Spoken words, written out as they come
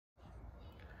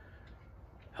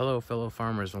Hello fellow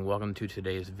farmers and welcome to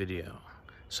today's video.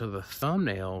 So the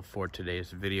thumbnail for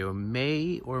today's video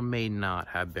may or may not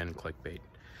have been clickbait,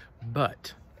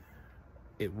 but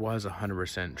it was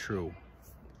 100% true.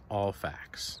 All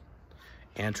facts.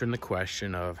 Answering the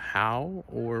question of how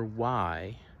or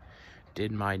why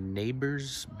did my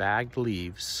neighbor's bagged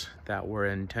leaves that were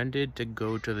intended to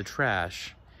go to the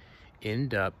trash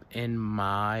end up in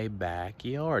my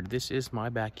backyard. This is my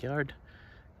backyard.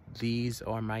 These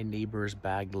are my neighbor's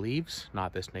bagged leaves.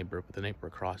 Not this neighbor, but the neighbor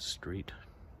across the street.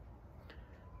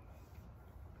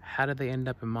 How did they end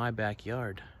up in my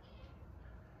backyard?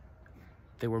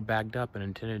 They were bagged up and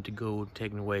intended to go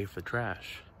taken away for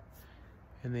trash.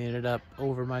 And they ended up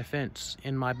over my fence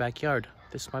in my backyard.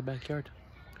 This is my backyard.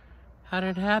 How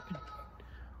did it happen?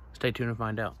 Stay tuned to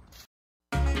find out.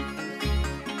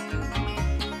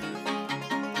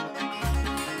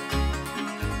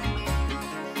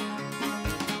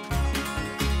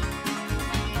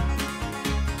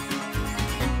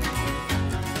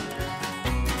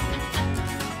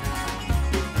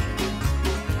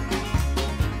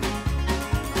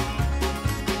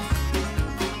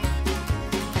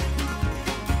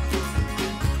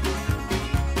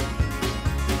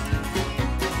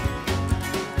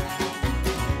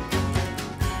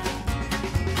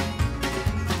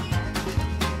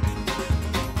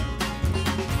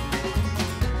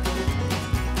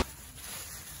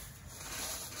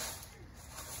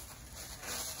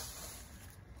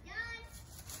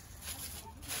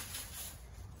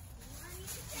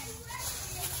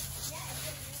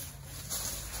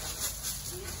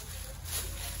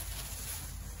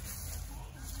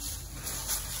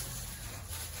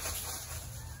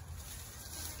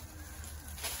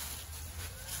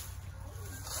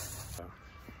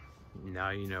 Now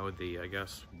you know I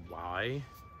guess, why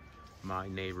my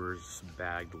neighbor's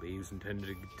bagged leaves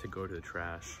intended to go to the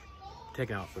trash,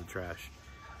 taken out for the trash,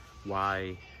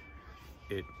 why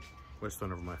it was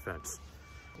thrown over my fence,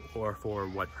 or for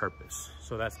what purpose.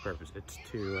 So that's the purpose. It's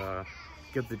to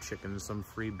give the chickens some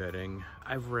free bedding.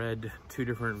 I've read two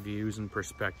different views and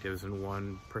perspectives, and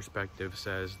one perspective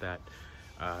says that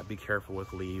be careful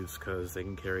with leaves because they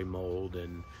can carry mold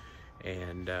and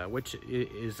which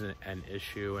is an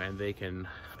issue, and they can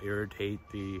irritate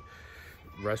the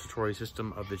respiratory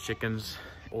system of the chickens,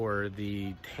 or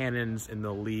the tannins in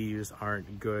the leaves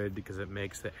aren't good because it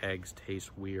makes the eggs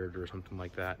taste weird or something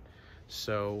like that.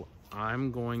 So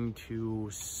I'm going to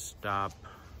stop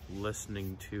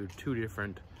listening to two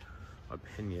different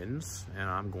opinions, and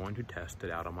I'm going to test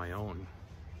it out on my own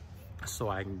so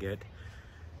I can get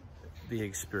the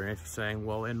experience of saying,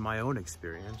 well, in my own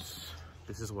experience,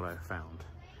 this is what I found.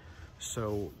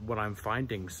 So what I'm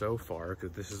finding so far,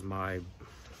 because this is my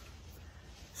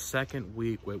second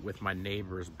week with my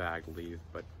neighbor's bagged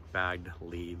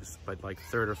leaves, but like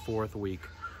third or fourth week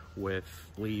with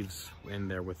leaves in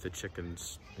there with the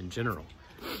chickens in general.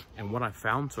 And what I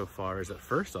found so far is that,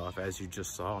 first off, as you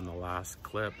just saw in the last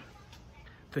clip,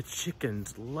 the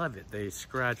chickens love it. They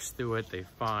scratch through it, they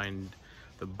find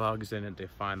the bugs in it, they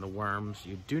find the worms.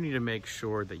 You do need to make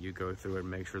sure that you go through it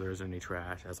and make sure there's any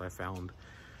trash, as I found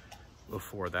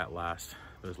before those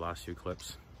last few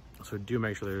clips. So do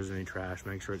make sure there's any trash,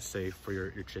 make sure it's safe for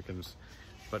your chickens.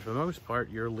 But for the most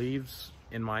part, your leaves,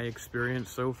 in my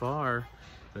experience so far,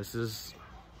 this is,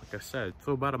 like I said,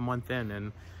 so about a month in,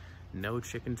 and no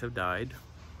chickens have died.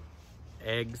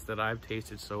 Eggs that I've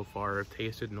tasted so far have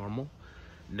tasted normal.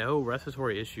 No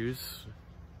respiratory issues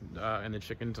in the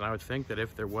chickens, and I would think that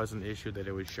if there was an issue that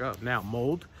it would show up. Now,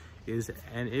 mold is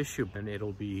an issue, and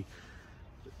it'll be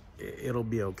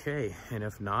okay. And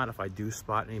if not, if I do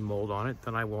spot any mold on it,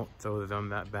 then I won't throw them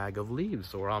that bag of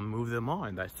leaves, or I'll move them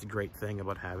on. That's the great thing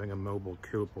about having a mobile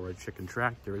coop or a chicken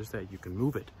tractor, is that you can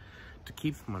move it to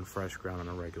keep them on fresh ground on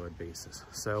a regular basis.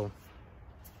 So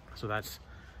that's,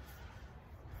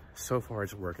 so far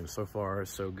it's working. So far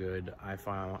so good. I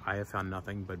have found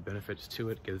nothing but benefits to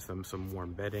it. Gives them some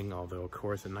warm bedding, although of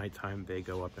course at nighttime they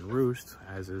go up and roost,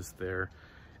 as is their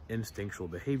instinctual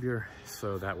behavior,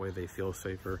 so that way they feel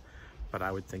safer. But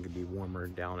I would think it'd be warmer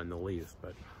down in the leaves,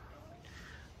 but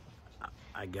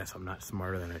I guess I'm not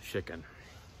smarter than a chicken.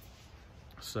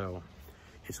 So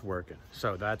it's working.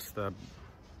 So that's the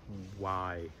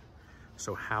why.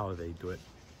 So how they do it.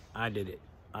 I did it.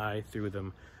 I threw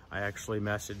them. I actually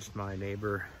messaged my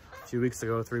neighbor 3 weeks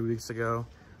ago.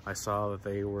 I saw that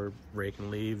they were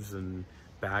raking leaves and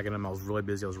bagging them. I was really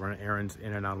busy. I was running errands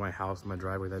in and out of my house in my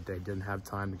driveway that day. Didn't have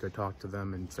time to go talk to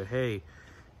them and say, hey,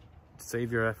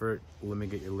 save your effort, let me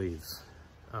get your leaves.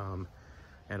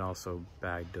 And also,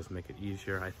 bag does make it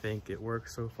easier. I think it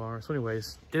works so far. So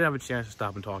anyways, didn't have a chance to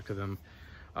stop and talk to them,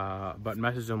 but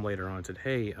messaged them later on and said,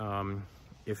 hey,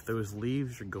 if those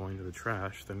leaves are going to the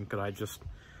trash, then could I just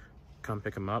come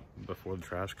pick them up before the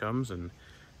trash comes, and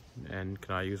can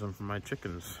I use them for my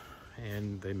chickens?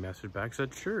 And they messaged back,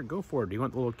 said, sure, go for it. Do you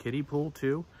want the little kiddie pool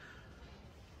too?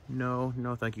 No,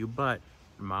 no, thank you. But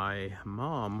my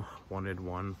mom wanted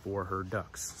one for her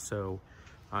ducks. So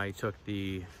I took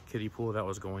the kiddie pool that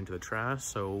was going to the trash,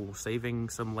 so saving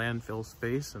some landfill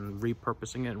space and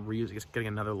repurposing it and reusing it, getting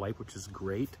another life, which is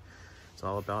great. It's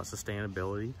all about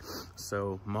sustainability.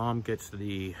 So mom gets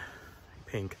the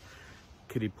pink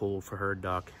kiddie pool for her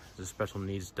duck. It's a special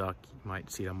needs duck. You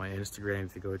might see it on my Instagram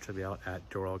if you go check it out at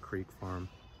Dorrell Creek Farm.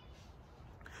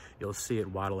 You'll see it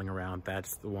waddling around.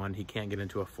 That's the one. He can't get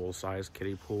into a full-size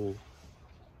kiddie pool,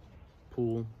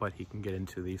 but he can get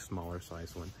into the smaller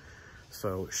size one.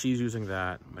 So she's using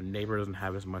that. My neighbor doesn't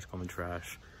have as much on the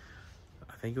trash.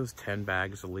 I think it was 10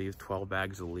 bags of leaves, 12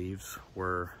 bags of leaves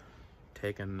were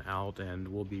taken out and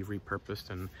will be repurposed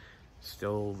and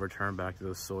still return back to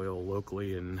the soil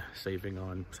locally, and saving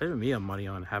me money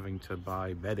on having to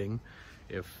buy bedding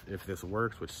if this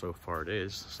works, which so far it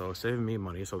is. So saving me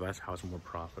money, so that's how it's more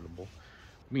profitable.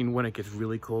 I mean, when it gets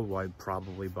really cold, well, I'd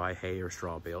probably buy hay or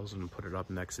straw bales and put it up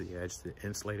next to the edge to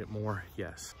insulate it more.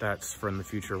 Yes, that's for in the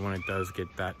future when it does get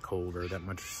that cold or that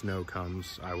much snow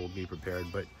comes, I will be prepared.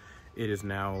 But it is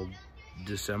now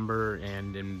December,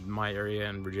 and in my area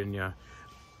in Virginia,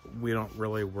 we don't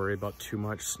really worry about too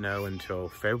much snow until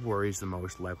February is the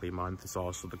most likely month. It's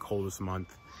also the coldest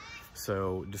month.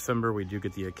 So December, we do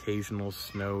get the occasional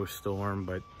snowstorm,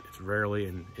 but it's rarely,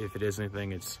 and if it is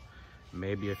anything, it's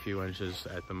maybe a few inches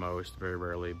at the most, very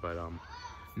rarely, but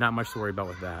not much to worry about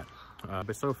with that.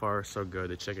 But so far, so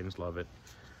good. The chickens love it.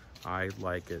 I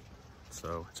like it.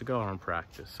 So it's a go-on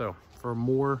practice. So for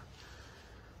more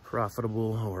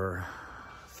profitable or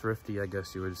thrifty, I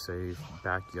guess you would say,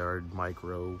 backyard,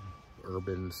 micro,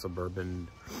 urban, suburban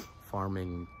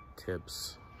farming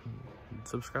tips,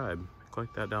 subscribe.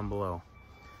 Click that down below.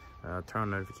 Turn on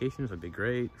notifications, that'd be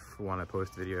great for when I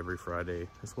post a video every Friday.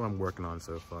 That's what I'm working on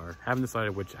so far. Haven't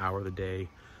decided which hour of the day.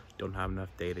 Don't have enough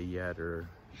data yet, or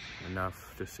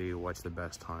enough to see what's the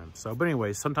best time. So, but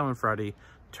anyways, sometime on Friday,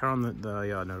 turn on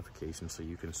the notifications so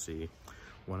you can see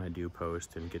when I do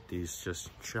post, and get these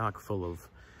just chock full of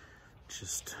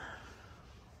just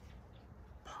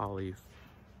polyphony,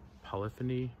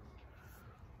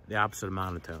 the opposite of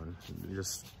monotone,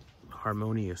 just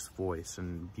harmonious voice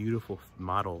and beautiful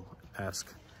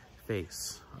model-esque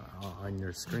face on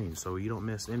your screen, so you don't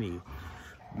miss any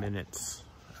minutes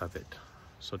of it.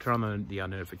 So turn on the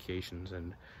notifications,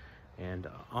 and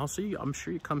also I'm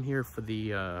sure you come here for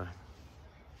the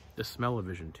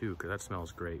smell-o-vision too, because that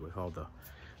smells great with all the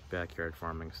backyard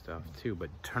farming stuff too. But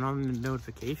turn on the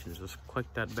notifications, just click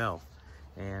that bell,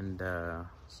 and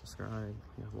subscribe,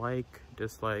 like,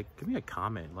 dislike, give me a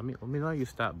comment, let me know you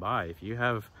stopped by. If you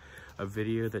have a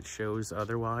video that shows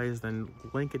otherwise, then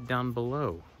link it down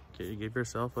below. Give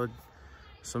yourself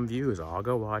some views. I'll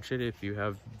go watch it if you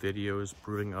have videos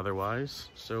proving otherwise,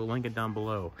 so link it down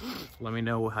below. Let me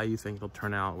know how you think it'll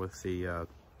turn out with the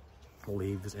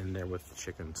leaves in there with the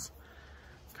chickens.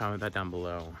 Comment that down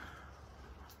below.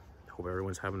 Hope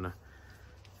everyone's having a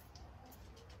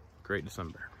great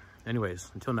December. Anyways,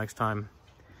 until next time,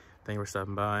 thank you for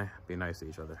stopping by. Be nice to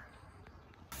each other.